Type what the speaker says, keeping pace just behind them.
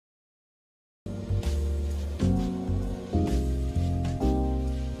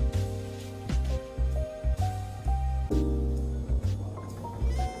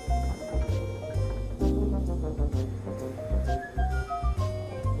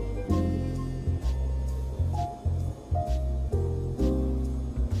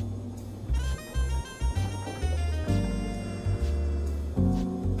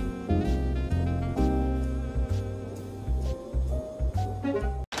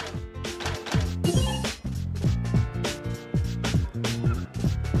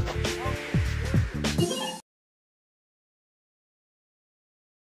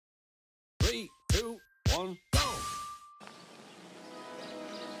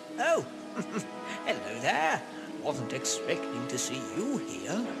Oh, hello there. Wasn't expecting to see you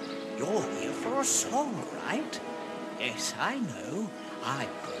here. You're here for a song, right? Yes, I know. I've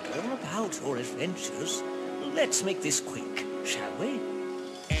heard all about your adventures. Let's make this quick, shall we?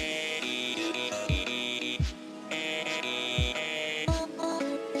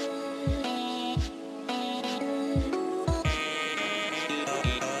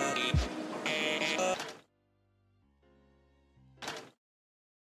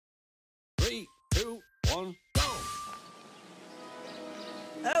 Three, two, one, go!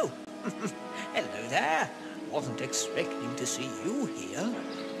 Oh, hello there. Wasn't expecting to see you here.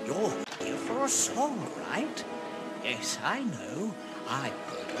 You're here for a song, right? Yes, I know. I've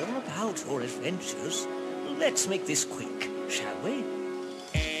heard all about your adventures. Let's make this quick, shall we?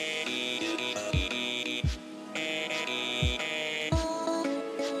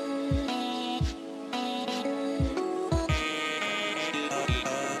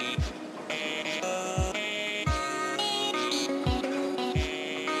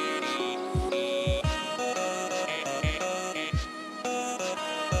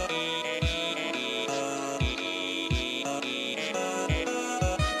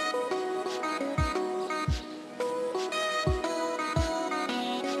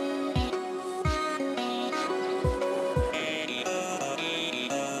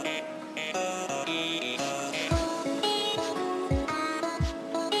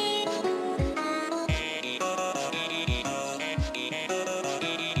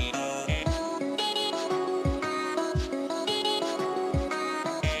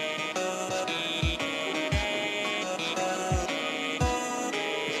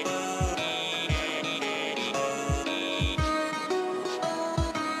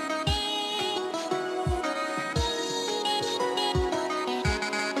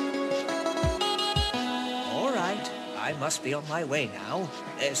 I must be on my way now.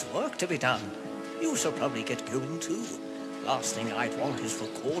 There's work to be done. You shall probably get going too. Last thing I'd want is for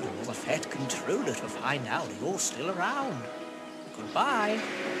Cordon or the Fat Controller to find out you're still around. Goodbye.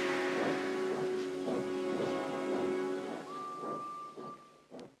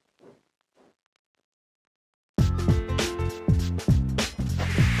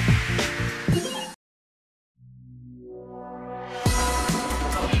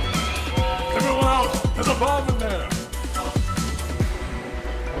 Everyone out! There's a bomb in there!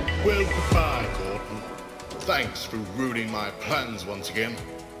 Well, goodbye, Gordon. Thanks for ruining my plans once again.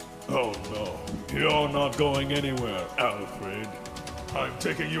 Oh no, you're not going anywhere, Alfred. I'm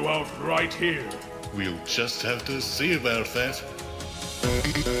taking you out right here. We'll just have to see about that.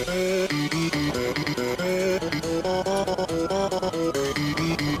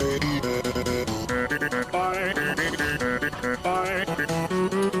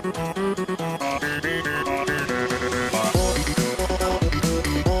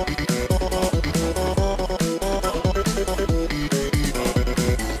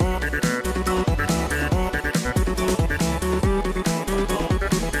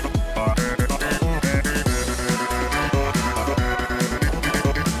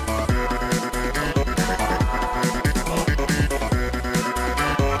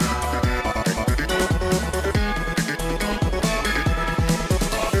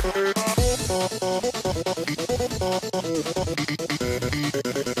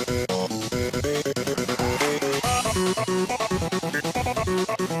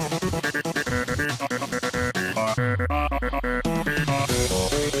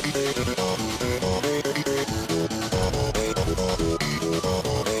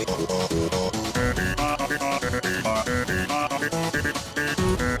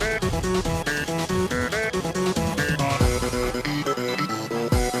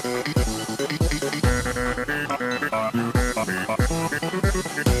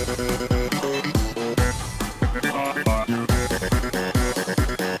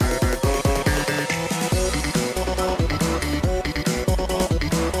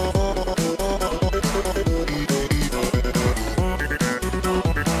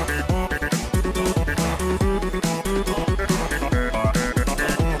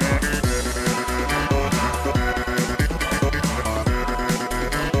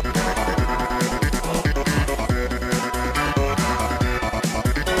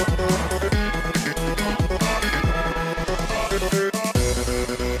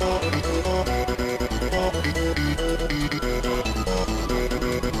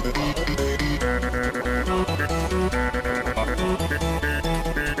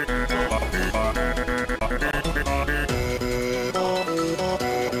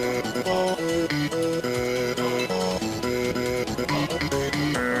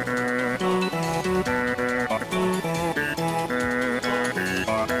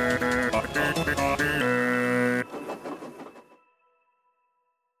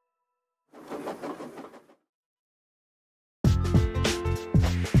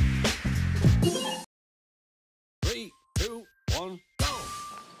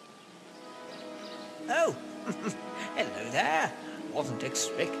 Oh, hello there. Wasn't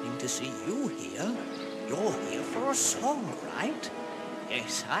expecting to see you here. You're here for a song, right?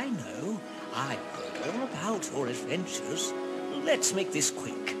 Yes, I know. I've heard all about your adventures. Let's make this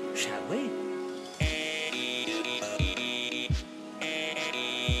quick, shall we?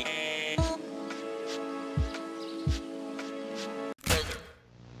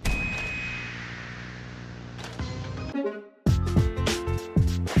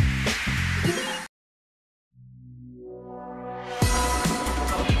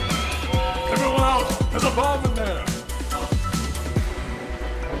 Everyone out! There's a bomb in there!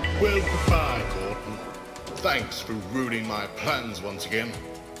 Well, goodbye, Gordon. Thanks for ruining my plans once again.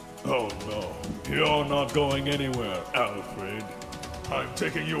 Oh no, you're not going anywhere, Alfred. I'm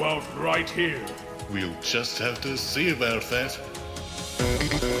taking you out right here. We'll just have to see about that.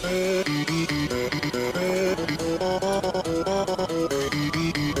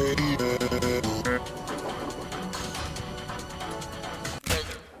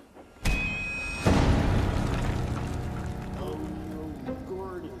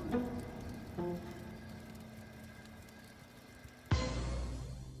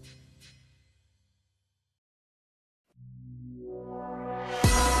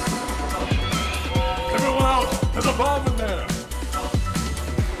 Everyone out! There's a bomb in there!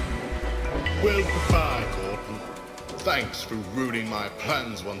 Well, goodbye, Gordon. Thanks for ruining my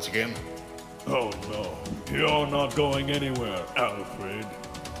plans once again. Oh no, you're not going anywhere, Alfred.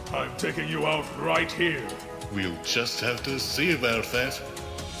 I'm taking you out right here. We'll just have to see about that.